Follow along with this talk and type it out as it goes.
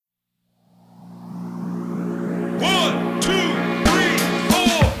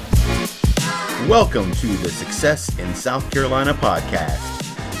Welcome to the Success in South Carolina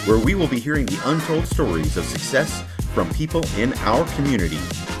podcast, where we will be hearing the untold stories of success from people in our community.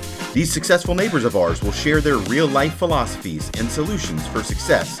 These successful neighbors of ours will share their real-life philosophies and solutions for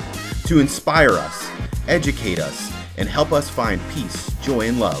success to inspire us, educate us, and help us find peace, joy,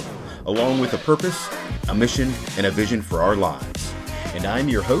 and love, along with a purpose, a mission, and a vision for our lives. And I'm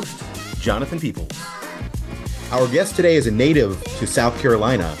your host, Jonathan Peoples. Our guest today is a native to South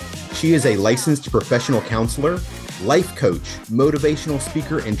Carolina. She is a licensed professional counselor, life coach, motivational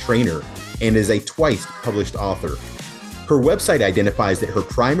speaker, and trainer, and is a twice published author. Her website identifies that her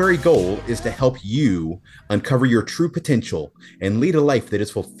primary goal is to help you uncover your true potential and lead a life that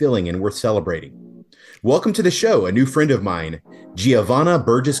is fulfilling and worth celebrating. Welcome to the show, a new friend of mine, Giovanna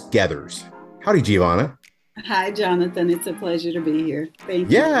Geathers. Howdy, Giovanna. Hi, Jonathan. It's a pleasure to be here.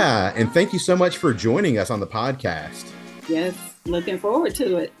 Thank you. Yeah, and thank you so much for joining us on the podcast. Yes, looking forward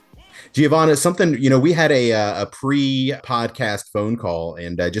to it. Giovanna, something, we had a pre-podcast phone call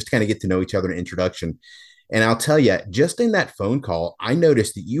and just to kind of get to know each other in introduction. And I'll tell you, just in that phone call, I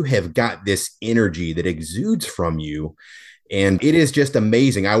noticed that you have got this energy that exudes from you. And it is just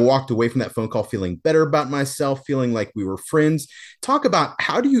amazing. I walked away from that phone call feeling better about myself, feeling like we were friends. Talk about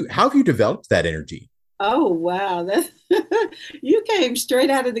how have you developed that energy? Oh, wow. You came straight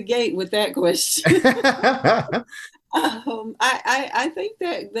out of the gate with that question. I think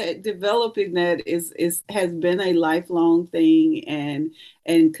that developing that has been a lifelong thing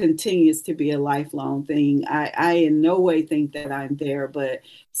and continues to be a lifelong thing. I in no way think that I'm there, but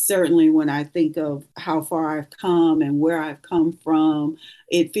certainly when I think of how far I've come and where I've come from,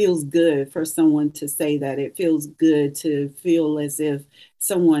 it feels good for someone to say that. It feels good to feel as if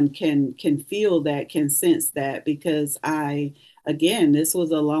someone can feel that, can sense that, because again, this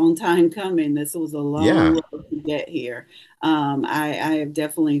was a long time coming. This was a long road to get here. I have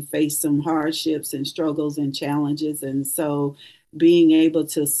definitely faced some hardships and struggles and challenges. And so being able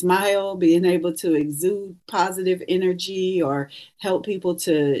to smile, being able to exude positive energy or help people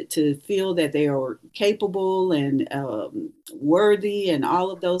to feel that they are capable and worthy and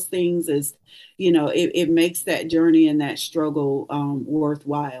all of those things is, it makes that journey and that struggle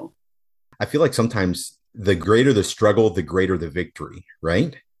worthwhile. I feel like sometimes the greater the struggle, the greater the victory,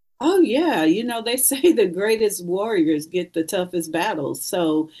 right? Oh, yeah. They say the greatest warriors get the toughest battles.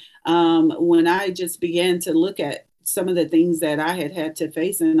 So when I just began to look at some of the things that I had to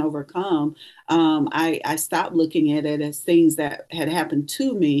face and overcome, I stopped looking at it as things that had happened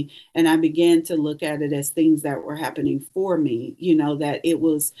to me, and I began to look at it as things that were happening for me. That it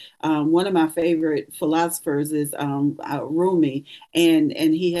was one of my favorite philosophers is Rumi, and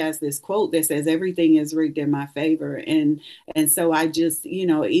he has this quote that says, "Everything is rigged in my favor." And so I just,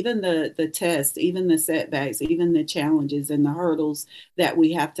 even the tests, even the setbacks, even the challenges and the hurdles that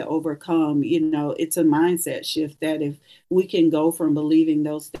we have to overcome, it's a mindset shift that if we can go from believing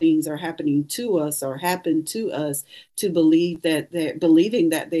those things are happening to us or happen to us to believing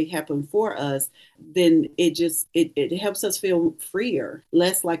that they happen for us, then it helps us feel freer,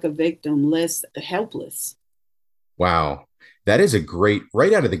 less like a victim, less helpless. Wow. That is a great,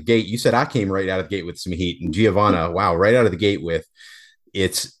 right out of the gate. You said I came right out of the gate with some heat, and Giovanna, wow, right out of the gate with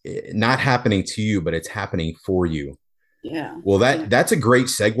it's not happening to you, but it's happening for you. Yeah. Well, that's a great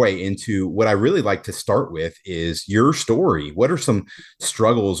segue into what I really like to start with is your story. What are some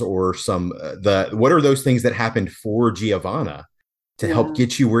struggles or what are those things that happened for Giovanna to help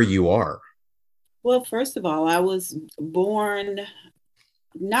get you where you are? Well, first of all, I was born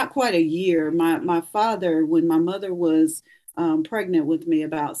not quite a year. My father, when my mother was pregnant with me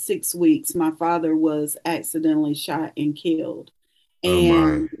about 6 weeks, my father was accidentally shot and killed. Oh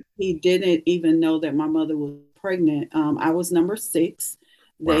my. And he didn't even know that my mother was pregnant. I was number 6.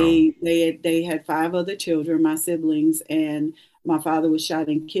 Wow. They had 5 other children, my siblings, and my father was shot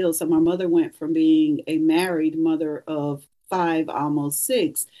and killed. So my mother went from being a married mother of 5, almost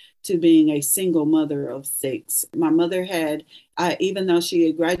 6, to being a single mother of 6. My mother had, even though she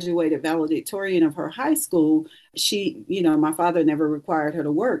had graduated valedictorian of her high school, my father never required her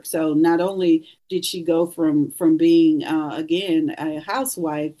to work. So not only did she go from being, again, a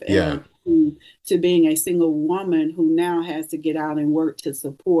housewife, to being a single woman who now has to get out and work to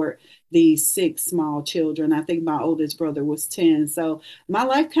support these 6 small children. I think my oldest brother was 10. So my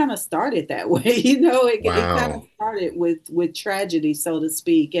life kind of started that way. It kind of started with tragedy, so to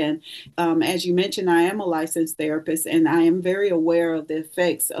speak. And as you mentioned, I am a licensed therapist, and I am very aware of the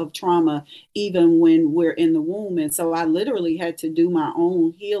effects of trauma, even when we're in the womb. And so I literally had to do my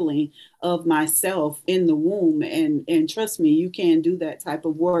own healing of myself in the womb. And trust me, you can do that type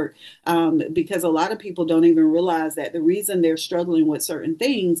of work, because a lot of people don't even realize that the reason they're struggling with certain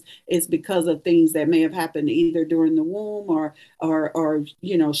things is because of things that may have happened either during the womb or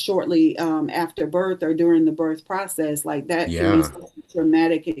shortly after birth or during the birth process. Like that can be Yeah. such a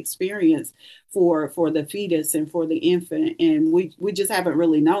traumatic experience for the fetus and for the infant, and we just haven't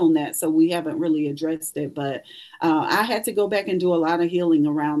really known that, so we haven't really addressed it. But I had to go back and do a lot of healing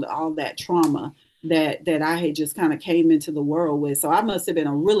around all that trauma that I had just kind of came into the world with. So I must have been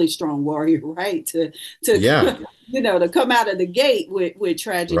a really strong warrior, right? Yeah. To to come out of the gate with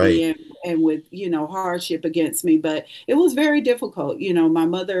tragedy Right. and with hardship against me. But it was very difficult. My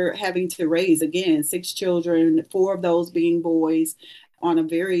mother having to raise again 6 children, 4 of those being boys, on a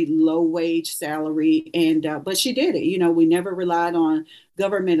very low wage salary, and but she did it. We never relied on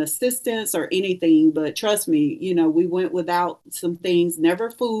government assistance or anything, but trust me, we went without some things,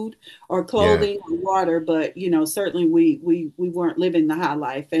 never food or Yeah. clothing or water, but certainly we weren't living the high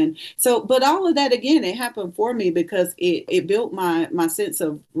life. And so, but all of that, again, it happened for me because it built my sense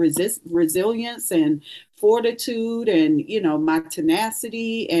of resilience and fortitude, and my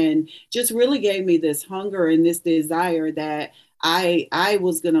tenacity, and just really gave me this hunger and this desire that I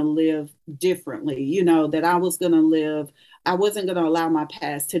was going to live differently, that I wasn't going to allow my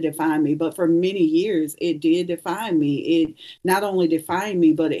past to define me. But for many years, it did define me. It not only defined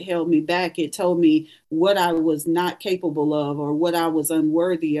me, but it held me back. It told me what I was not capable of, or what I was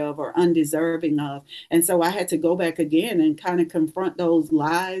unworthy of, or undeserving of. And so I had to go back again and kind of confront those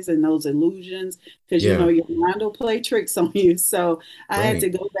lies and those illusions, because Yeah. your mind will play tricks on you. So I had to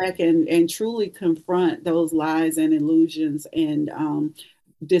Right. go back and truly confront those lies and illusions, and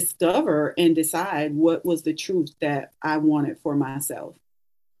discover and decide what was the truth that I wanted for myself.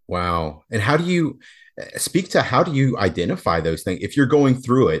 Wow. And how do you speak to how do you identify those things if you're going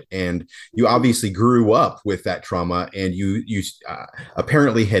through it and you obviously grew up with that trauma and you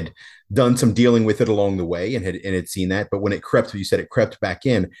apparently had done some dealing with it along the way and had seen that, but when it crept, you said it crept back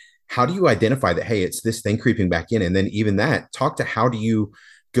in. How do you identify that, hey, it's this thing creeping back in? And then even that, talk to how do you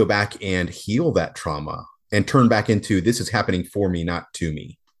go back and heal that trauma and turn back into this is happening for me, not to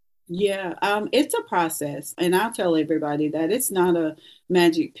me. Yeah, it's a process, and I'll tell everybody that it's not a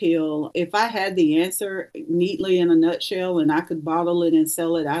magic pill. If I had the answer neatly in a nutshell and I could bottle it and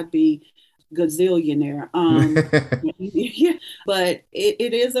sell it, I'd be gazillionaire. Yeah, but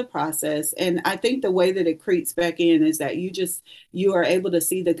it is a process, and I think the way that it creeps back in is that you are able to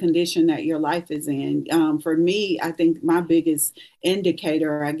see the condition that your life is in. For me, I think my biggest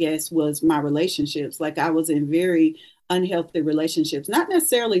indicator, I guess, was my relationships. Like, I was in very unhealthy relationships, not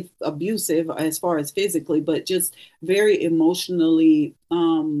necessarily abusive as far as physically, but just very emotionally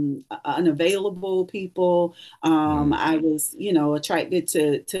unavailable people. Mm, I was, attracted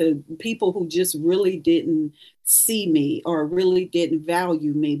to people who just really didn't see me or really didn't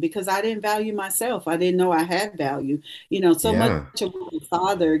value me, because I didn't value myself. I didn't know I had value. So much yeah. of what the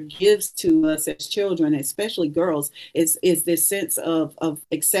Father gives to us as children, especially girls, is this sense of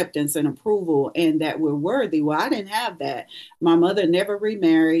acceptance and approval, and that we're worthy. Well, I didn't have that. My mother never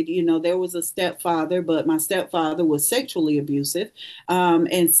remarried. There was a stepfather, but my stepfather was sexually abusive.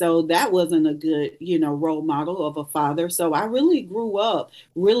 And so that wasn't a good, role model of a father. So I really grew up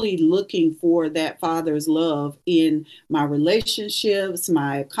really looking for that father's love in my relationships,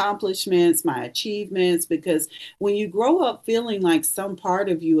 my accomplishments, my achievements, because when you grow up feeling like some part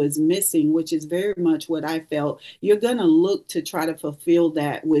of you is missing, which is very much what I felt, you're going to look to try to fulfill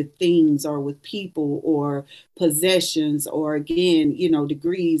that with things or with people or possessions, or again,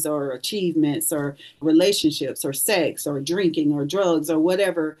 degrees or achievements or relationships or sex or drinking or drugs or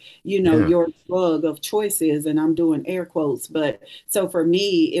whatever, Yeah. your drug of choice is. And I'm doing air quotes. But so for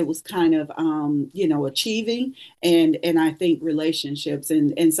me, it was kind of, achieving, and I think relationships.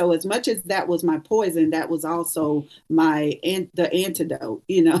 And so as much as that was my poison, that was also the antidote.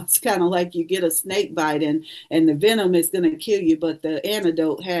 It's kind of like you get a snake bite, and the venom is going to kill you, but the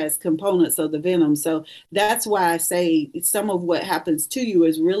antidote has components of the venom. So that's why I say some of what happens to you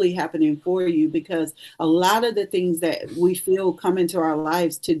is really happening for you, because a lot of the things that we feel come into our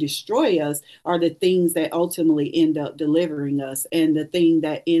lives to destroy us are the things that ultimately end up delivering us. And the thing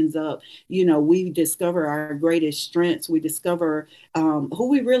that ends up, we discover our greatest strengths. We discover who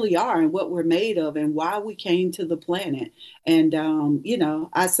we really are and what we're made of and why we came to the planet. And,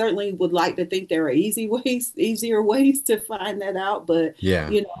 I certainly would like to think there are easier ways to find that out. But, Yeah.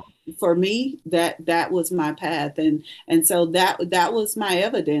 for me, that was my path. And so that was my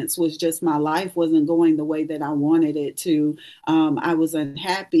evidence, was just my life wasn't going the way that I wanted it to. I was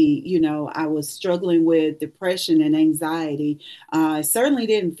unhappy, I was struggling with depression and anxiety. I certainly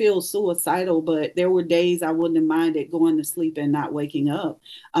didn't feel suicidal, but there were days I wouldn't have minded going to sleep and not waking up.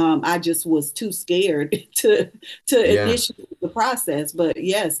 I just was too scared to Yeah. initiate the process. But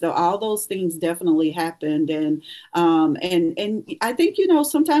yes, all those things definitely happened. And I think,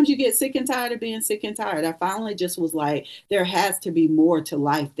 sometimes you get sick and tired of being sick and tired. I finally just was like, there has to be more to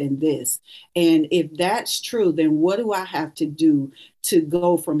life than this. And if that's true, then what do I have to do to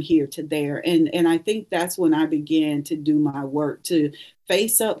go from here to there? And I think that's when I began to do my work, to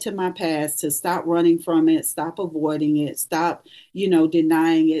face up to my past, to stop running from it, stop avoiding it, stop,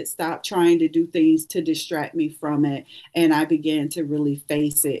 denying it, stop trying to do things to distract me from it. And I began to really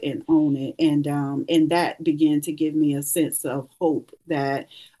face it and own it. And that began to give me a sense of hope that,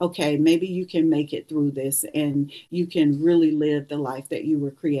 okay, maybe you can make it through this and you can really live the life that you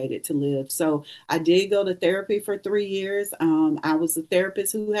were created to live. So I did go to therapy for 3 years. I was a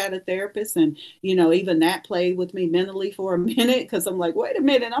therapist who had a therapist, and even that played with me mentally for a minute, because I'm like, wait a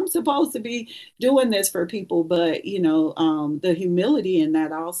minute, I'm supposed to be doing this for people. But the humility in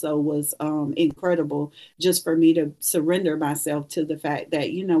that also was incredible, just for me to surrender myself to the fact that,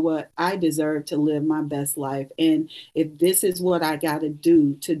 what, I deserve to live my best life. And if this is what I got to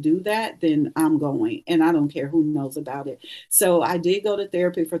do that, then I'm going, and I don't care who knows about it. So I did go to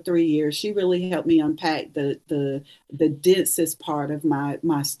therapy for 3 years. She really helped me unpack the densest part of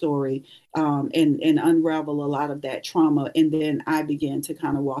my story, and unravel a lot of that trauma. And then I began to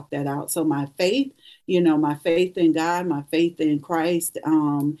kind of walk that out. So my faith in God, my faith in Christ,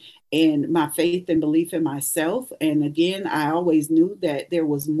 and my faith and belief in myself. And again, I always knew that there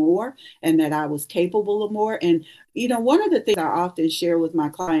was more and that I was capable of more. And one of the things I often share with my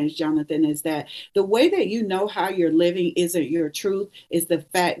clients, Jonathan, is that the way that you know how you're living isn't your truth, is the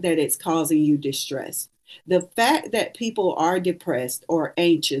fact that it's causing you distress. The fact that people are depressed or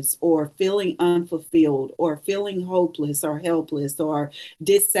anxious or feeling unfulfilled or feeling hopeless or helpless or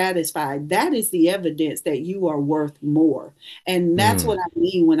dissatisfied, that is the evidence that you are worth more. And that's what Mm, I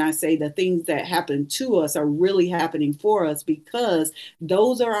mean when I say the things that happen to us are really happening for us, because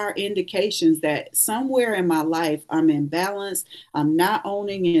those are our indications that somewhere in my life I'm in balance. I'm not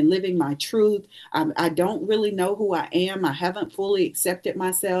owning and living my truth. I don't really know who I am. I haven't fully accepted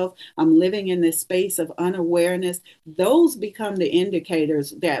myself. I'm living in this space of unawareness. Those become the indicators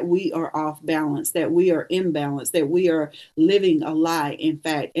that we are off balance, that we are imbalanced, that we are living a lie, in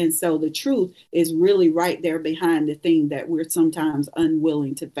fact. And so the truth is really right there behind the thing that we're sometimes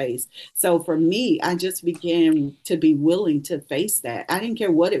unwilling to face. So for me, I just began to be willing to face that. I didn't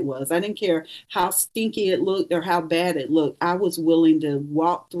care what it was. I didn't care how stinky it looked or how bad it looked. I was willing to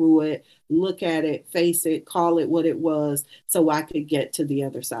walk through it, look at it, face it, call it what it was, so I could get to the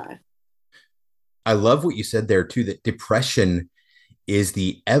other side. I love what you said there too, that depression is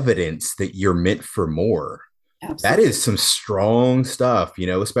the evidence that you're meant for more. That is Absolutely. some strong stuff,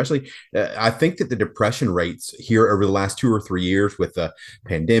 especially I think that the depression rates here over the last 2 or 3 years with the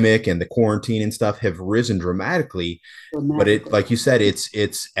pandemic and the quarantine and stuff have risen dramatically. But it, Dramatically. like you said,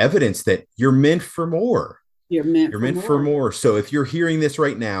 it's evidence that you're meant for more. You're meant You're for meant for more. more. So if you're hearing this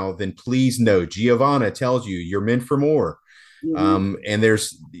right now, then please know Giovanna tells you you're meant for more. You're meant And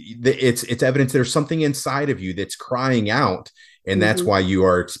it's evidence there's something inside of you that's crying out, and for. that's Mhm. why you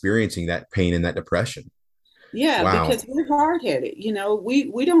are experiencing that pain and that depression. Yeah, Wow. because we're hard headed.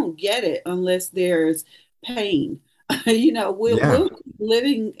 We don't get it unless there's pain. We'll Yeah. keep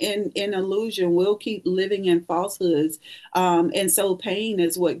living in illusion. We'll keep living in falsehoods. And so pain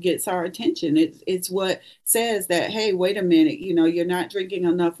is what gets our attention. It's what says that, hey, wait a minute, you're not drinking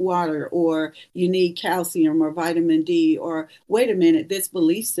enough water, or you need calcium or vitamin D, or wait a minute, this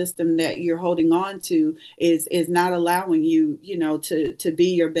belief system that you're holding on to is not allowing you, to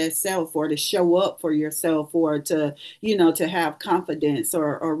be your best self, or to show up for yourself, or to have confidence,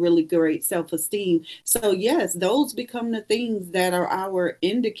 or really great self-esteem. So yes, those become the things that are our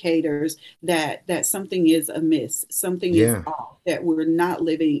indicators that something is amiss, something is Yeah. off, that we're not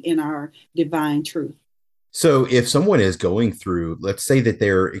living in our divine truth. So if someone is going through, let's say that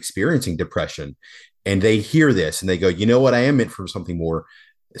they're experiencing depression and they hear this and they go, you know what, I am meant for something more.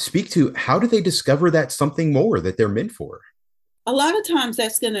 Speak to how do they discover that something more that they're meant for? A lot of times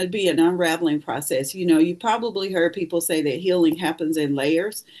that's going to be an unraveling process. You probably heard people say that healing happens in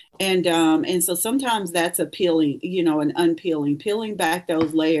layers. And so sometimes that's a peeling, an unpeeling, peeling back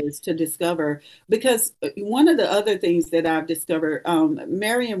those layers to discover. Because one of the other things that I've discovered,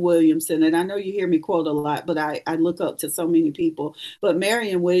 Marianne Williamson, and I know you hear me quote a lot, but I look up to so many people. But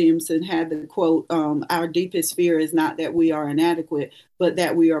Marianne Williamson had the quote, "Our deepest fear is not that we are inadequate, but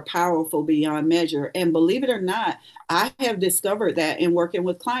that we are powerful beyond measure." And believe it or not, I have discovered that in working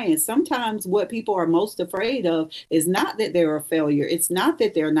with clients. Sometimes what people are most afraid of is not that they're a failure. It's not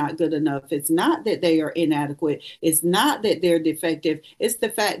that they're not good enough. It's not that they are inadequate. It's not that they're defective. It's the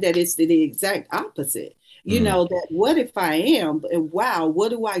fact that it's the exact opposite. Mm. That what if I am? Wow, what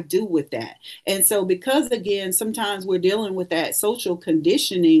do I do with that? And so, because again, sometimes we're dealing with that social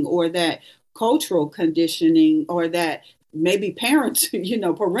conditioning or that cultural conditioning or that maybe parents,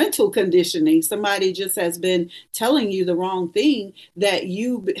 parental conditioning. Somebody just has been telling you the wrong thing that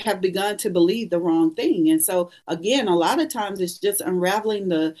you have begun to believe the wrong thing. And so again, a lot of times it's just unraveling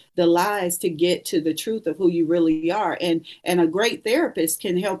the lies to get to the truth of who you really are. And a great therapist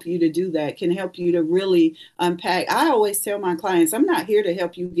can help you to do that, can help you to really unpack. I always tell my clients, I'm not here to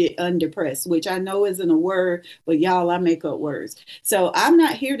help you get undepressed, which I know isn't a word, but y'all, I make up words. So I'm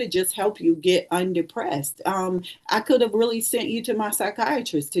not here to just help you get undepressed. I could have really sent you to my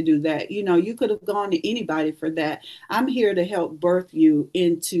psychiatrist to do that. You could have gone to anybody for that. I'm here to help birth you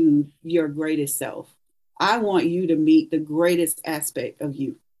into your greatest self. I want you to meet the greatest aspect of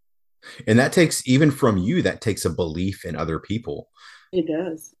you. And that takes, even from you, that takes a belief in other people. It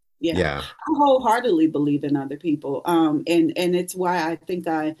does. Yeah. Yeah. I wholeheartedly believe in other people. And it's why I think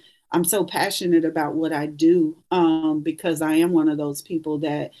I'm so passionate about what I do, because I am one of those people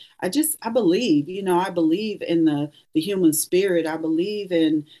that I believe, I believe in the human spirit. I believe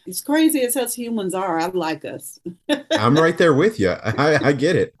in, as crazy as us humans are, I like us. I'm right there with you. I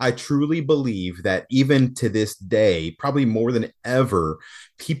get it. I truly believe that even to this day, probably more than ever,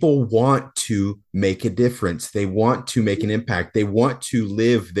 people want to make a difference. They want to make an impact. They want to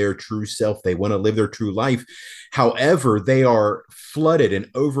live their true self. They want to live their true life. However, they are flooded and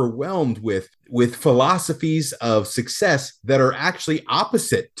overwhelmed with philosophies of success that are actually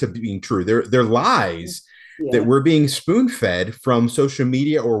opposite to being true. They're lies that Yeah. we're being spoon fed from social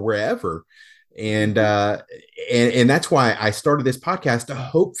media or wherever. And Mhm. and that's why I started this podcast, to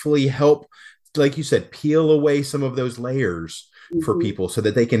hopefully help, like you said, peel away some of those layers for Mhm. people so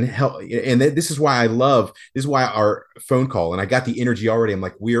that they can help. And this is why this is why our phone call, and I got the energy already. I'm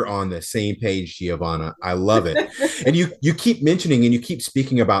like, we're on the same page, Giovanna. I love it. And you keep mentioning and you keep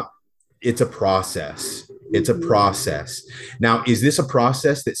speaking about, it's a process. It's a Mhm. process. Now, is this a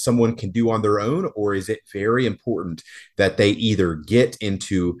process that someone can do on their own, or is it very important that they either get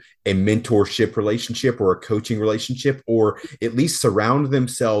into a mentorship relationship or a coaching relationship, or at least surround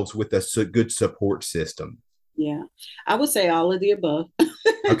themselves with a good support system? Yeah, I would say all of the above.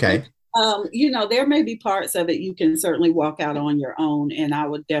 Okay. There may be parts of it you can certainly walk out on your own, and I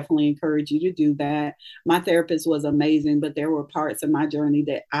would definitely encourage you to do that. My therapist was amazing, but there were parts of my journey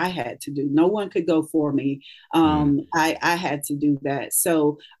that I had to do. No one could go for me. Mm. I had to do that.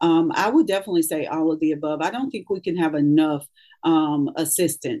 So I would definitely say all of the above. I don't think we can have enough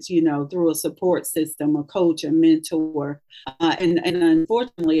assistance, through a support system, a coach, a mentor. And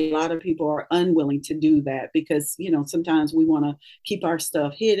unfortunately, a lot of people are unwilling to do that because, sometimes we want to keep our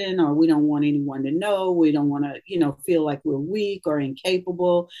stuff hidden, or we don't want anyone to know. We don't want to, feel like we're weak or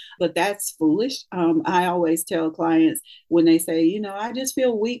incapable, but that's foolish. I always tell clients when they say, I just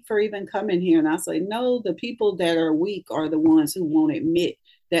feel weak for even coming here. And I say, no, the people that are weak are the ones who won't admit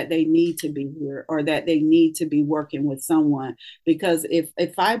that they need to be here or that they need to be working with someone. Because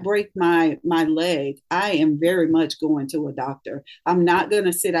if I break my leg, I am very much going to a doctor. I'm not going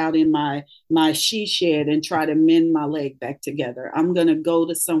to sit out in my she shed and try to mend my leg back together. I'm going to go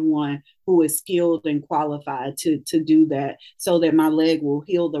to someone who is skilled and qualified to do that, so that my leg will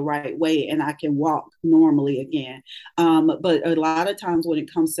heal the right way and I can walk normally again. But a lot of times when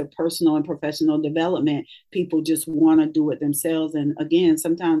it comes to personal and professional development, people just want to do it themselves. And again,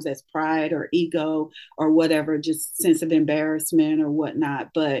 sometimes that's pride or ego or whatever, just sense of embarrassment or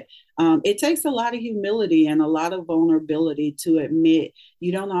whatnot. But it takes a lot of humility and a lot of vulnerability to admit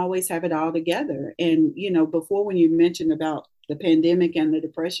you don't always have it all together. And, before, when you mentioned about the pandemic and the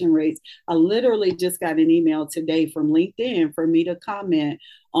depression rates, I literally just got an email today from LinkedIn for me to comment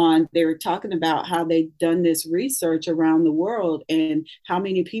they're talking about how they've done this research around the world and how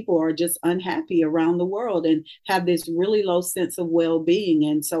many people are just unhappy around the world and have this really low sense of well-being.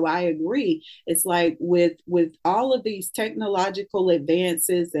 And so I agree. It's like with all of these technological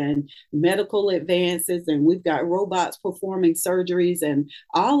advances and medical advances, and we've got robots performing surgeries and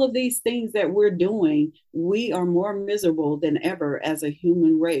all of these things that we're doing, we are more miserable than ever as a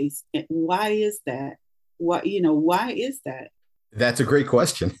human race. And why is that? Why is that? That's a great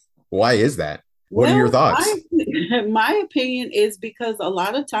question. Why is that? What are your Well, thoughts? my opinion is because a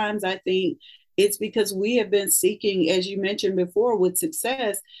lot of times I think it's because we have been seeking, as you mentioned before, with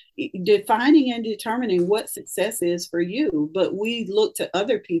success, defining and determining what success is for you. But we look to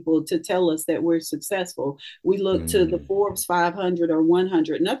other people to tell us that we're successful. We look to the Mm, Forbes 500 or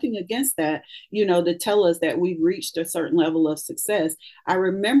 100, nothing against that, to tell us that we've reached a certain level of success. I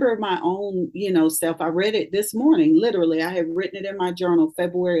remember my own, self. I read it this morning, literally. I had written it in my journal,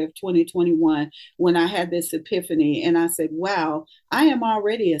 February of 2021, when I had this epiphany. And I said, wow, I am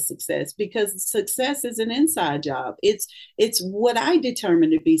already a success because success is an inside job. It's what I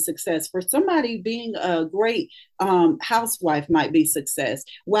determine to be success. For somebody, being a great housewife might be success,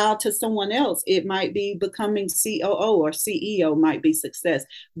 while to someone else it might be becoming COO or CEO might be success.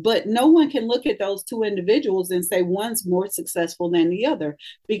 But no one can look at those two individuals and say one's more successful than the other,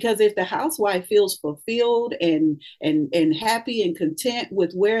 because if the housewife feels fulfilled and happy and content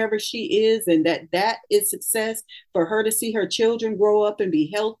with wherever she is, and that is success for her to see her children grow up and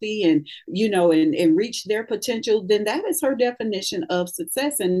be healthy and and reach their potential, then that is her definition of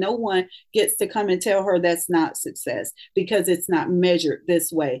success. And no one gets to come and tell her that's not success because it's not measured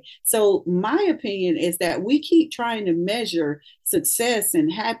this way. So my opinion is that we keep trying to measure success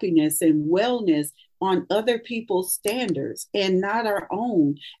and happiness and wellness on other people's standards and not our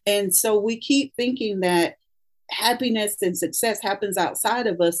own. And so we keep thinking that happiness and success happens outside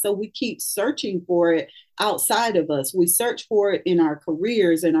of us. So we keep searching for it outside of us. We search for it in our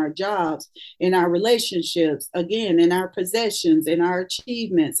careers, in our jobs, in our relationships, again, in our possessions, in our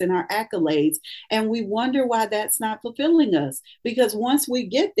achievements, in our accolades. And we wonder why that's not fulfilling us. Because once we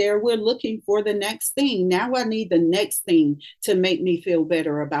get there, we're looking for the next thing. Now I need the next thing to make me feel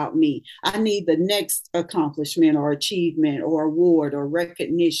better about me. I need the next accomplishment or achievement or award or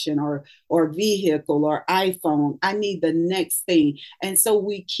recognition or vehicle or iPhone. I need the next thing. And so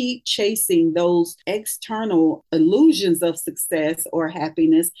we keep chasing those external illusions of success or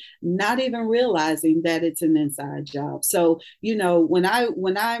happiness, not even realizing that it's an inside job. So, when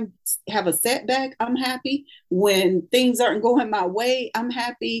I have a setback, I'm happy. When things aren't going my way, I'm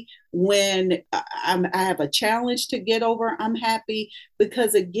happy. When I have a challenge to get over, I'm happy,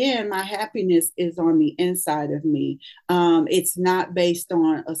 because again, my happiness is on the inside of me. It's not based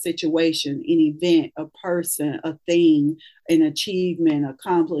on a situation, an event, a person, a thing, an achievement,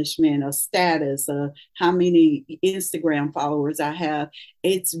 accomplishment, a status, how many Instagram followers I have.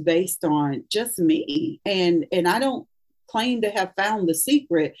 It's based on just me. And I don't claim to have found the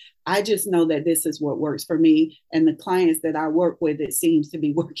secret. I just know that this is what works for me, and the clients that I work with, it seems to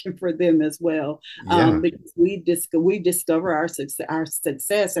be working for them as well. yeah. Because we discover our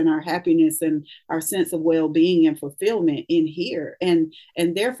success and our happiness and our sense of well-being and fulfillment in here, and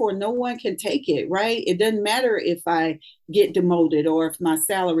therefore no one can take it. Right? It doesn't matter if I get demoted or if my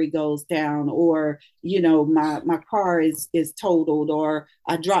salary goes down, or my car is totaled, or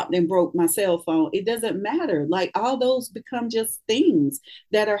I dropped and broke my cell phone. It doesn't matter. Like, all those become just things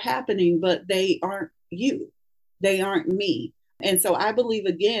that are happening, but they aren't you. They aren't me. And so I believe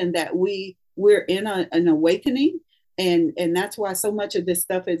again that we're in an awakening, and that's why so much of this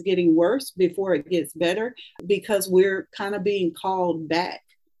stuff is getting worse before it gets better, because we're kind of being called back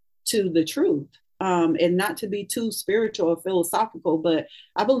to the truth. And not to be too spiritual or philosophical, but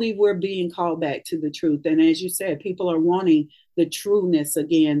I believe we're being called back to the truth. And as you said, people are wanting the trueness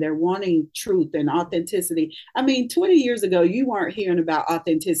again. They're wanting truth and authenticity. I mean, 20 years ago, you weren't hearing about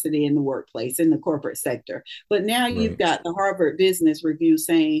authenticity in the workplace, in the corporate sector. But now you've Right. got the Harvard Business Review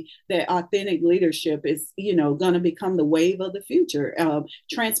saying that authentic leadership is, going to become the wave of the future.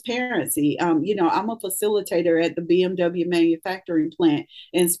 Transparency. I'm a facilitator at the BMW manufacturing plant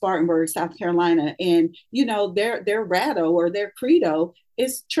in Spartanburg, South Carolina. And, their rattle or their credo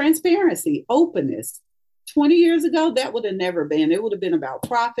is transparency, openness, 20 years ago, that would have never been. It would have been about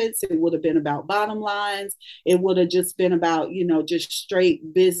profits. It would have been about bottom lines. It would have just been about, just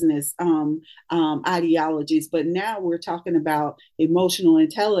straight business ideologies. But now we're talking about emotional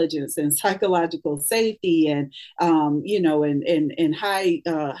intelligence and psychological safety and, and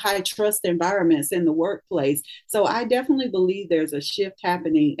high trust environments in the workplace. So I definitely believe there's a shift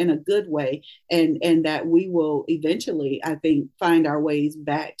happening in a good way, and that we will eventually, I think, find our ways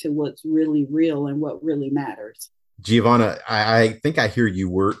back to what's really real and what really matters. Giovanna, I think I hear you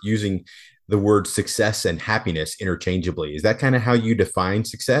were using the word success and happiness interchangeably. Is that kind of how you define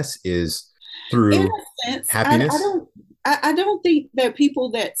success? Is In through a sense, happiness? I don't think that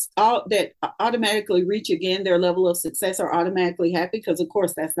people that automatically reach again their level of success are automatically happy, because of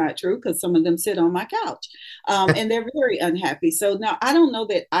course that's not true, because some of them sit on my couch and they're very unhappy. So now I don't know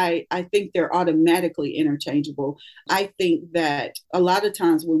that I think they're automatically interchangeable. I think that a lot of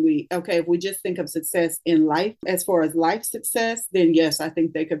times when if we just think of success in life as far as life success, then yes, I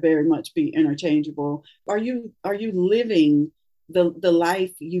think they could very much be interchangeable. Are you living the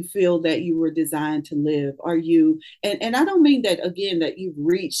life you feel that you were designed to live? Are you, and I don't mean that again that you've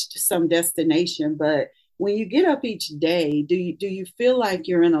reached some destination, but when you get up each day, do you feel like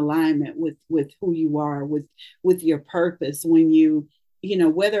you're in alignment with who you are, with your purpose? When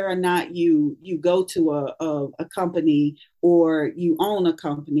whether or not you go to a company, or you own a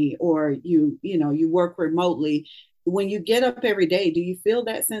company, or you work remotely, when you get up every day, do you feel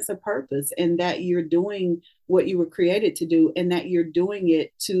that sense of purpose, and that you're doing what you were created to do, and that you're doing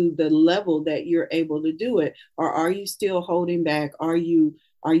it to the level that you're able to do it? Or are you still holding back? Are you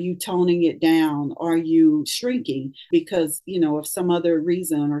toning it down? Are you shrinking because of some other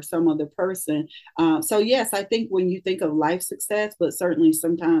reason or some other person? So yes, I think when you think of life success, but certainly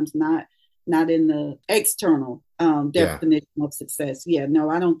sometimes not in the external Yeah, definition of success. Yeah, no,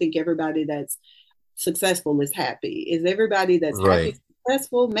 I don't think everybody that's successful is happy. Is everybody that's happy right.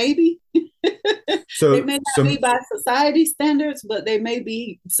 successful? Maybe. They So, may not be so, by society standards, but they may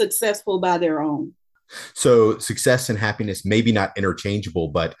be successful by their own. so success and happiness maybe not interchangeable,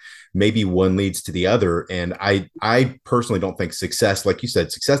 but maybe one leads to the other. And I personally don't think success, like you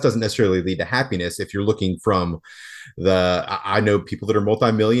said, success doesn't necessarily lead to happiness. If you're looking from I know people that are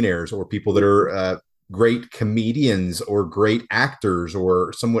multimillionaires, or people that are great comedians, or great actors,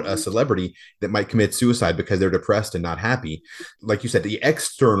 or someone, a celebrity, that might commit suicide because they're depressed and not happy. Like you said, the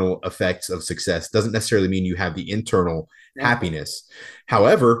external effects of success doesn't necessarily mean you have the internal Exactly. happiness.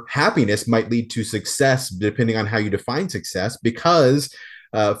 However, happiness might lead to success depending on how you define success, because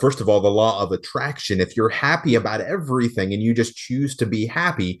first of all, the law of attraction. If you're happy about everything and you just choose to be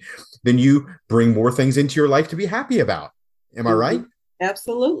happy, then you bring more things into your life to be happy about. Am I right? Mhm.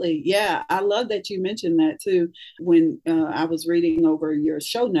 Absolutely. Yeah. I love that you mentioned that too. When I was reading over your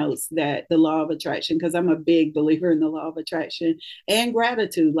show notes, that the law of attraction, because I'm a big believer in the law of attraction and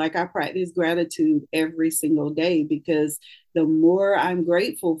gratitude. Like, I practice gratitude every single day, because the more I'm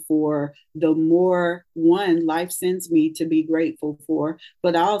grateful for, the more, one, life sends me to be grateful for,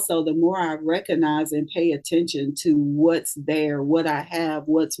 but also the more I recognize and pay attention to what's there, what I have,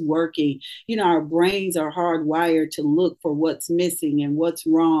 what's working. Our brains are hardwired to look for what's missing and what's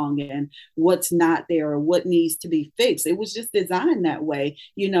wrong and what's not there or what needs to be fixed. It was just designed that way.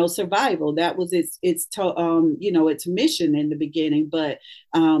 Survival, that was its mission in the beginning. But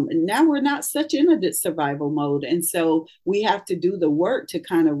now we're not such in a survival mode, and so we have to do the work to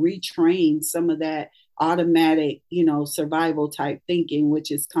kind of retrain some of that automatic, survival type thinking,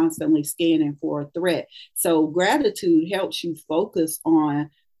 which is constantly scanning for a threat. So gratitude helps you focus on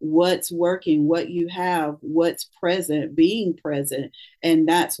what's working, what you have, what's present, being present. And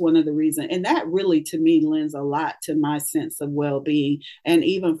that's one of the reasons. And that really, to me, lends a lot to my sense of well-being. And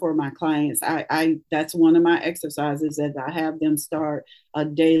even for my clients, I that's one of my exercises, that I have them start a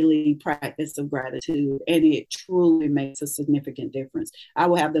daily practice of gratitude. And it truly makes a significant difference. I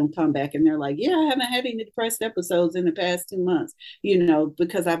will have them come back and they're like, yeah, I haven't had any depressed episodes in the past 2 months,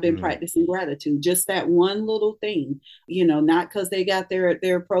 because I've been Mm. practicing gratitude. Just that one little thing, not because they got their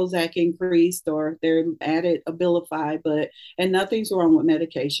Prozac increased or their added Abilify, and nothing's wrong with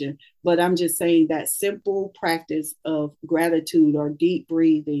medication. But I'm just saying that simple practice of gratitude or deep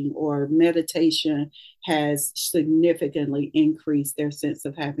breathing or meditation has significantly increased their sense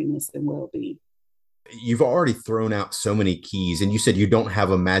of happiness and well-being. You've already thrown out so many keys, and you said you don't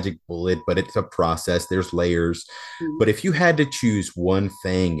have a magic bullet, but it's a process. There's layers. Mm-hmm. But if you had to choose one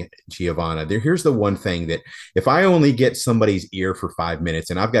thing, Giovanna, here's the one thing that, if I only get somebody's ear for 5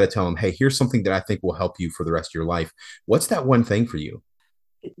 minutes and I've got to tell them, hey, here's something that I think will help you for the rest of your life, what's that one thing for you?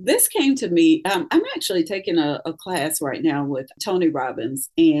 This came to me. I'm actually taking a class right now with Tony Robbins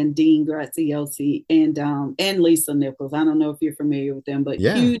and Dean Graziosi and Lisa Nichols. I don't know if you're familiar with them, but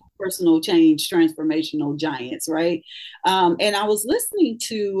Yeah. huge personal change, transformational giants, right? And I was listening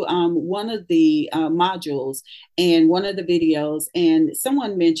to one of the modules and one of the videos, and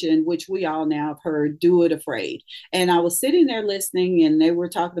someone mentioned, which we all now have heard, "Do It Afraid." And I was sitting there listening, and they were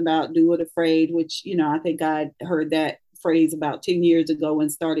talking about "Do It Afraid," which, I think I heard that phrase about 10 years ago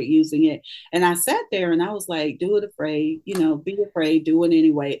and started using it. And I sat there and I was like, "Do it afraid, be afraid, do it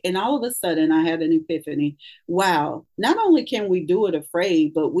anyway." And all of a sudden I had an epiphany. Wow, not only can we do it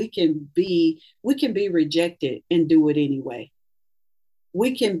afraid, but we can be rejected and do it anyway.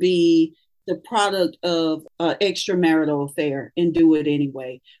 We can be the product of an extramarital affair and do it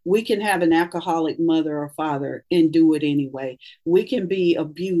anyway. We can have an alcoholic mother or father and do it anyway. We can be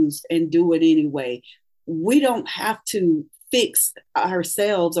abused and do it anyway. We don't have to fix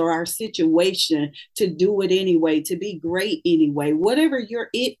ourselves or our situation to do it anyway, to be great anyway. Whatever your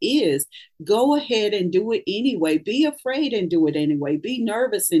it is, go ahead and do it anyway. Be afraid and do it anyway. Be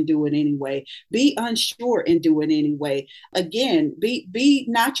nervous and do it anyway. Be unsure and do it anyway. Again, be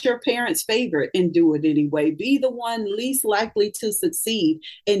not your parents' favorite and do it anyway. Be the one least likely to succeed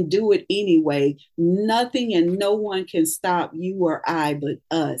and do it anyway. Nothing and no one can stop you or I but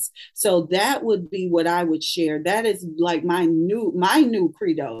us. So that would be what I would share. That is like my new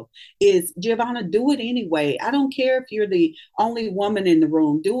credo is, Giovanna, do it anyway. I don't care if you're the only woman in the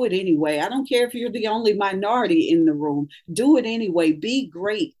room, do it anyway. I don't care if you're the only minority in the room, do it anyway. Be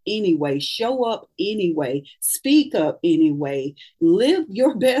great anyway. Show up anyway. Speak up anyway. Live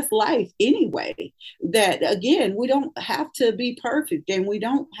your best life anyway. That again, we don't have to be perfect and we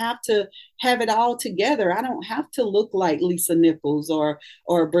don't have to have it all together. I don't have to look like Lisa Nichols or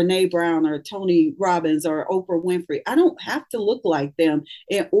Brene Brown or Tony Robbins or Oprah Winfrey. I don't have to look like them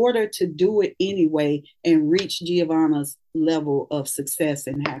in order to do it anyway and reach Giovanna's level of success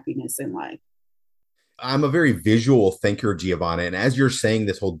and happiness in life. I'm a very visual thinker, Giovanna. And as you're saying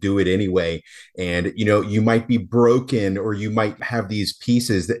this whole "do it anyway," and you might be broken or you might have these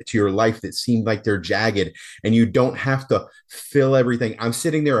pieces to your life that seem like they're jagged and you don't have to fill everything. I'm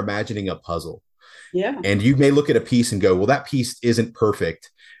sitting there imagining a puzzle. Yeah, And you may look at a piece and go, well, that piece isn't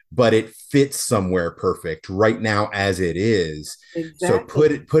perfect, but it fits somewhere perfect right now as it is. So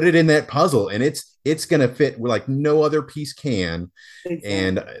put exactly. it in that puzzle and it's going to fit like no other piece can.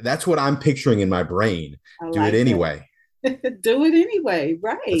 And Exactly. that's what I'm picturing in my brain. I Do it like that. anyway. Do it anyway.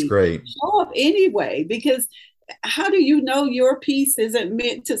 That's Right. great. Show up anyway, because how do you know your piece isn't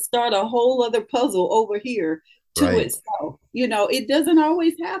meant to start a whole other puzzle over here to Right. itself? It doesn't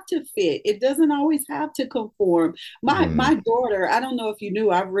always have to fit. It doesn't always have to conform. My Mm. daughter, I don't know if you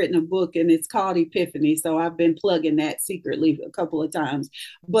knew, I've written a book and it's called Epiphany. So I've been plugging that secretly a couple of times.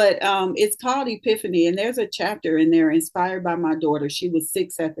 But it's called Epiphany, and there's a chapter in there inspired by my daughter. She was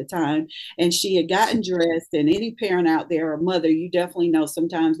 6 at the time, and she had gotten dressed. And any parent out there or mother, you definitely know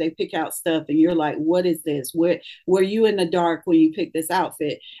sometimes they pick out stuff and you're like, what is this? Were you in the dark when you picked this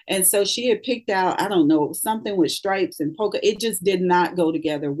outfit? And so she had picked out, I don't know, something with stripes and polka. It just did not go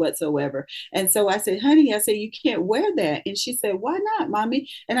together whatsoever. And so I said, honey, I said, you can't wear that. And she said, why not, mommy?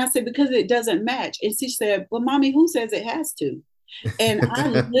 And I said, because it doesn't match. And she said, well, mommy, who says it has to? And I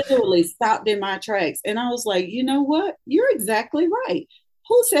literally stopped in my tracks and I was like, you know what? You're exactly right.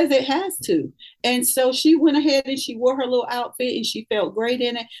 Who says it has to? And so she went ahead and she wore her little outfit and she felt great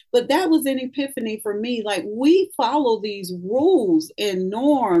in it. But that was an epiphany for me. Like, we follow these rules and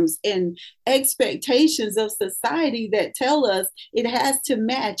norms and expectations of society that tell us it has to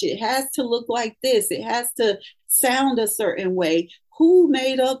match, it has to look like this, it has to sound a certain way. Who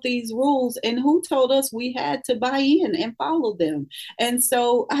made up these rules and who told us we had to buy in and follow them? And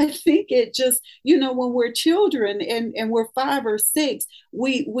so I think it just, when we're children and we're 5 or 6,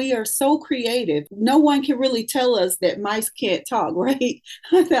 we are so creative. No one can really tell us that mice can't talk, right?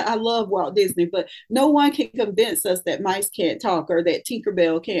 I love Walt Disney, but no one can convince us that mice can't talk or that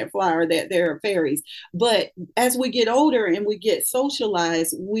Tinkerbell can't fly or that there are fairies. But as we get older and we get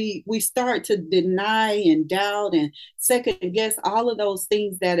socialized, we start to deny and doubt and second guess all of those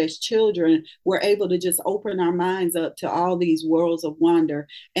things that as children we're able to just open our minds up to all these worlds of wonder.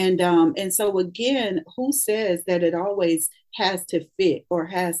 And so again, who says that it always has to fit or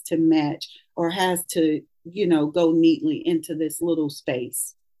has to match or has to go neatly into this little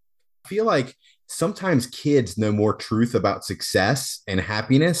space? I feel like sometimes kids know more truth about success and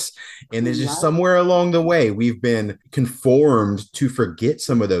happiness. And A there's just lot. somewhere along the way, we've been conformed to forget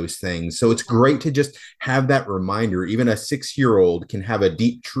some of those things. So it's great to just have that reminder. Even a 6-year-old can have a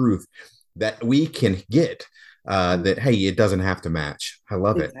deep truth that we can get. that, hey, it doesn't have to match. I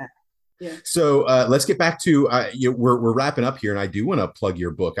love it. Exactly. Yeah. So let's get back to we're wrapping up here, and I do want to plug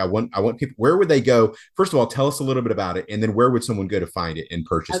your book. I want people. Where would they go? First of all, tell us a little bit about it, and then where would someone go to find it and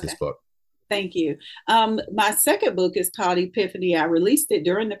purchase this Okay. book? Thank you. My second book is called Epiphany. I released it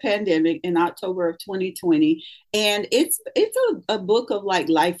during the pandemic in October of 2020, and it's a book of like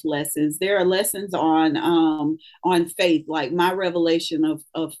life lessons. There are lessons on faith, like my revelation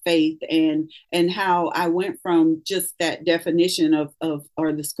of faith, and how I went from just that definition of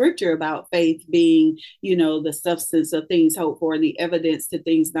or the scripture about faith being, the substance of things hoped for and the evidence to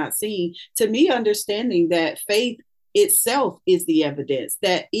things not seen, to me understanding that faith itself is the evidence,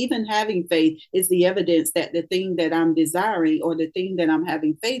 that even having faith is the evidence that the thing that I'm desiring or the thing that I'm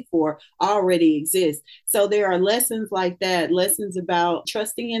having faith for already exists. So there are lessons like that, lessons about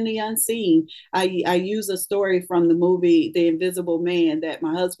trusting in the unseen. I use a story from the movie The Invisible Man that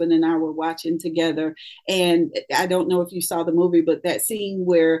my husband and I were watching together. And I don't know if you saw the movie, but that scene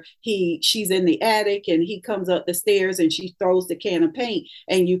where she's in the attic and he comes up the stairs and she throws the can of paint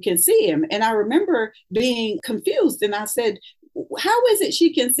and you can see him. And I remember being confused, and I said, how is it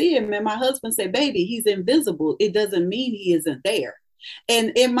she can see him? And my husband said, baby, he's invisible. It doesn't mean he isn't there.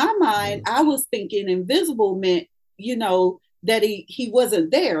 And in my mind, I was thinking invisible meant, that he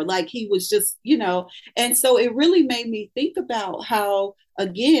wasn't there, like he was just, and so it really made me think about how,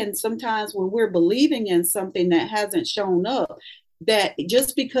 again, sometimes when we're believing in something that hasn't shown up, that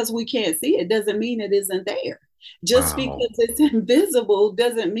just because we can't see it doesn't mean it isn't there. Just Wow. because it's invisible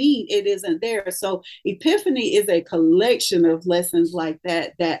doesn't mean it isn't there. So Epiphany is a collection of lessons like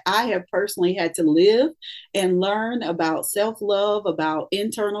that I have personally had to live and learn about self-love, about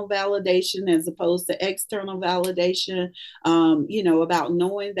internal validation as opposed to external validation, about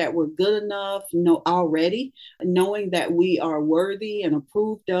knowing that we're good enough, already, knowing that we are worthy and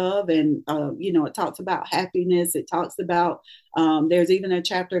approved of. And, it talks about happiness. It talks about there's even a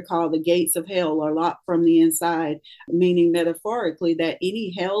chapter called The Gates of Hell Are Locked from the Inside, meaning metaphorically that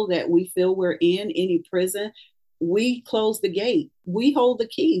any hell that we feel we're in, any prison, we close the gate. We hold the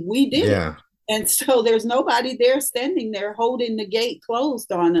key. We did it. Yeah. And so there's nobody there standing there holding the gate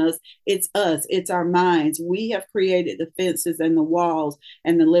closed on us. It's us, it's our minds. We have created the fences and the walls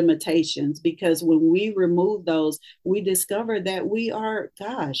and the limitations, because when we remove those, we discover that we are,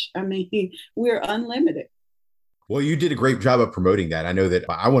 we're unlimited. Well, you did a great job of promoting that. I know that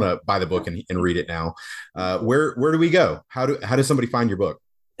I want to buy the book and read it now. Where do we go? How does somebody find your book?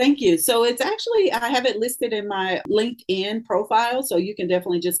 Thank you. So it's actually, I have it listed in my LinkedIn profile. So you can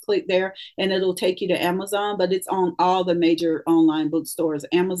definitely just click there and it'll take you to Amazon, but it's on all the major online bookstores: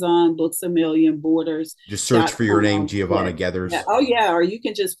 Amazon, Books a Million, Just search for your name, Borders.com. Giovanna Yeah. Yeah. Geathers. Oh, yeah. Or you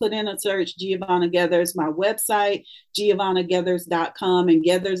can just put in a search, Giovanna Geathers, my website, giovannageathers.com. And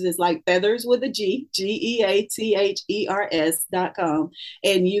Geathers is like feathers with a G, GEATHERS.com.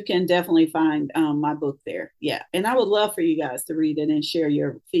 And you can definitely find my book there. Yeah. And I would love for you guys to read it and share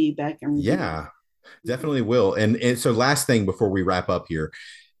your feedback and review. Yeah, definitely will. And so last thing before we wrap up here,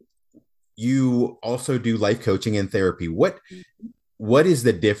 you also do life coaching and therapy. What is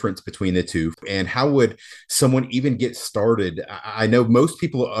the difference between the two, and how would someone even get started? I know most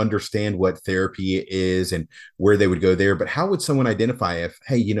people understand what therapy is and where they would go there, but how would someone identify if,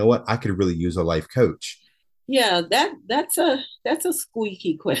 hey, you know what, I could really use a life coach? Yeah, that's a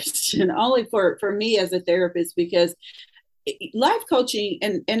squeaky question, only for me as a therapist, because life coaching,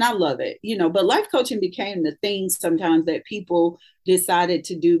 and I love it, but life coaching became the thing sometimes that people decided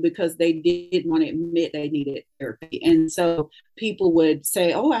to do because they didn't want to admit they needed therapy. And so people would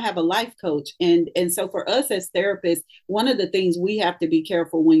say, oh, I have a life coach. And so for us as therapists, one of the things we have to be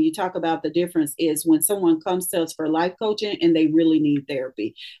careful when you talk about the difference is when someone comes to us for life coaching and they really need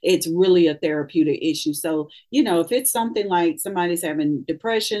therapy, it's really a therapeutic issue. So, if it's something like somebody's having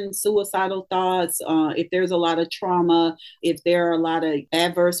depression, suicidal thoughts, if there's a lot of trauma, if there are a lot of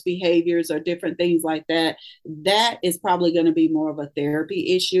adverse behaviors or different things like that, that is probably going to be more of a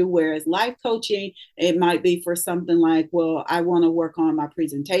therapy issue. Whereas life coaching, it might be for something like, well, I want to work on my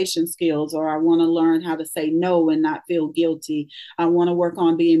presentation skills, or I want to learn how to say no and not feel guilty. I want to work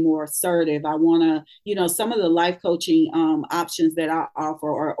on being more assertive. I want to, some of the life coaching options that I offer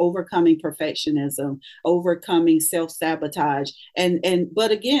are overcoming perfectionism, overcoming self-sabotage.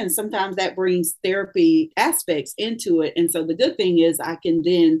 But again, sometimes that brings therapy aspects into it. And so the good thing is I can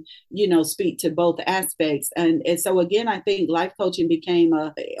then, speak to both aspects. And so again, I think life coaching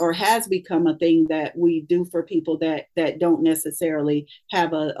has become a thing that we do for people that don't necessarily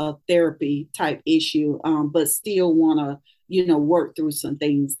have a therapy type issue, but still want to work through some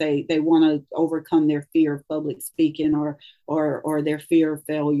things. They want to overcome their fear of public speaking or their fear of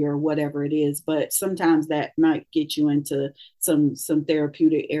failure or whatever it is. But sometimes that might get you into some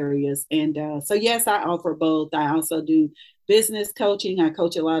therapeutic areas. And so yes, I offer both. I also do business coaching. I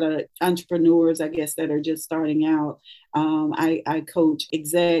coach a lot of entrepreneurs, I guess, that are just starting out. I coach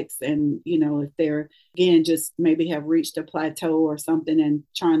execs, and if they're, again, just maybe have reached a plateau or something and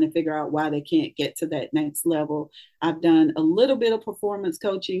trying to figure out why they can't get to that next level. I've done a little bit of performance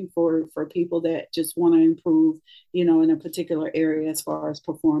coaching for people that just want to improve, in a particular area as far as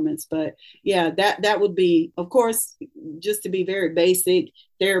performance. But yeah, that would be, of course, just to be very basic.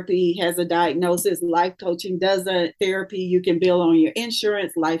 Therapy has a diagnosis. Life coaching doesn't. Therapy, you can bill on your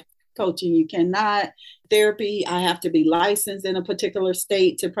insurance. Life coaching, you cannot. Therapy, I have to be licensed in a particular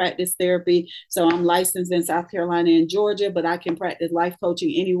state to practice therapy. So I'm licensed in South Carolina and Georgia, but I can practice life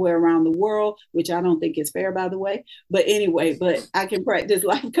coaching anywhere around the world, which I don't think is fair, by the way. But anyway, I can practice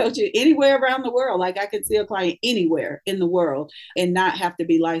life coaching anywhere around the world. Like I can see a client anywhere in the world and not have to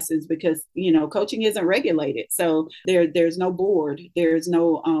be licensed because, coaching isn't regulated. So there's no board, there's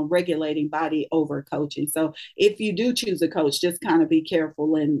no regulating body over coaching. So if you do choose a coach, just kind of be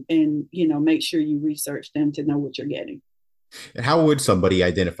careful and make sure you research them to know what you're getting. And how would somebody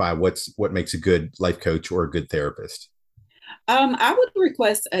identify what makes a good life coach or a good therapist? I would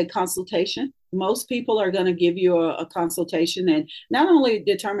request a consultation. Most people are going to give you a consultation, and not only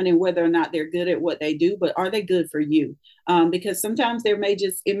determining whether or not they're good at what they do, but are they good for you? Because sometimes it may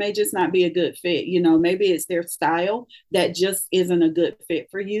just not be a good fit. Maybe it's their style that just isn't a good fit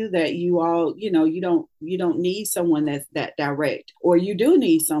for you. That you don't need someone that's that direct, or you do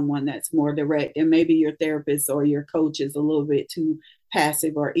need someone that's more direct. And maybe your therapist or your coach is a little bit too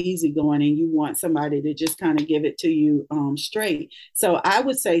passive or easygoing, and you want somebody to just kind of give it to you straight. So I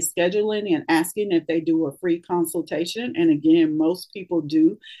would say scheduling and asking if they do a free consultation. And again, most people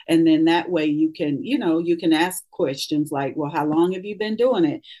do. And then that way you can ask questions like, well, how long have you been doing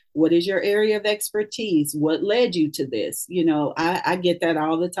it? What is your area of expertise? What led you to this? I get that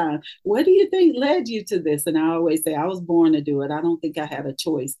all the time. What do you think led you to this? And I always say, I was born to do it. I don't think I had a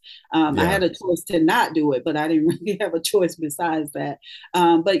choice. I had a choice to not do it, but I didn't really have a choice besides that.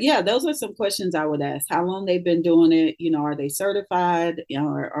 But yeah, those are some questions I would ask. How long they've been doing it? Are they certified?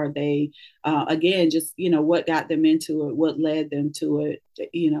 Are they, again, just, what got them into it? What led them to it?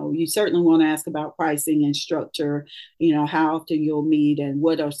 You certainly want to ask about pricing and structure, how often you'll meet and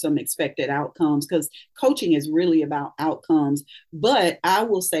what are some expected outcomes, because coaching is really about outcomes. But I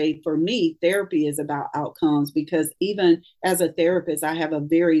will say for me, therapy is about outcomes, because even as a therapist, I have a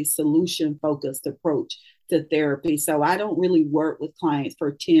very solution focused approach to therapy. So I don't really work with clients for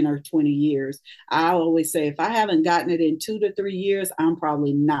 10 or 20 years. I always say, if I haven't gotten it in 2 to 3 years, I'm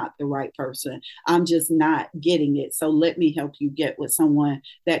probably not the right person. I'm just not getting it. So let me help you get with someone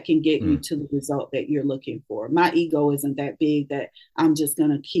that can get you to the result that you're looking for. My ego isn't that big that I'm just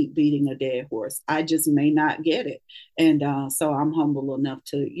going to keep beating a dead horse. I just may not get it. And so I'm humble enough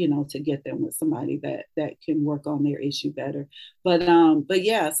to get them with somebody that can work on their issue better. But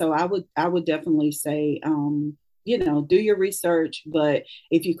yeah, so I would definitely say, do your research. But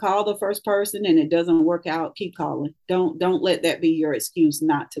if you call the first person and it doesn't work out, keep calling. Don't let that be your excuse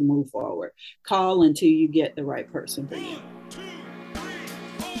not to move forward. Call until you get the right person for you.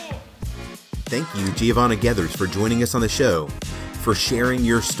 Thank you, Giovanna Geathers, for joining us on the show, for sharing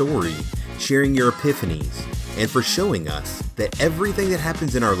your story, sharing your epiphanies, and for showing us that everything that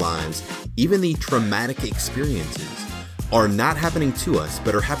happens in our lives, even the traumatic experiences, are not happening to us,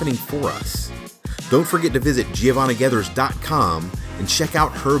 but are happening for us. Don't forget to visit GiovannaGeathers.com and check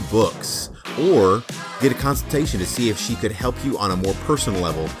out her books, or get a consultation to see if she could help you on a more personal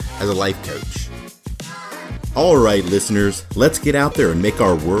level as a life coach. All right, listeners, let's get out there and make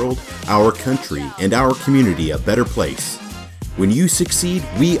our world, our country, and our community a better place. When you succeed,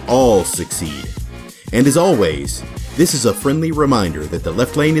 we all succeed. And as always, this is a friendly reminder that the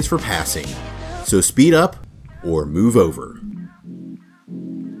left lane is for passing. So speed up or move over.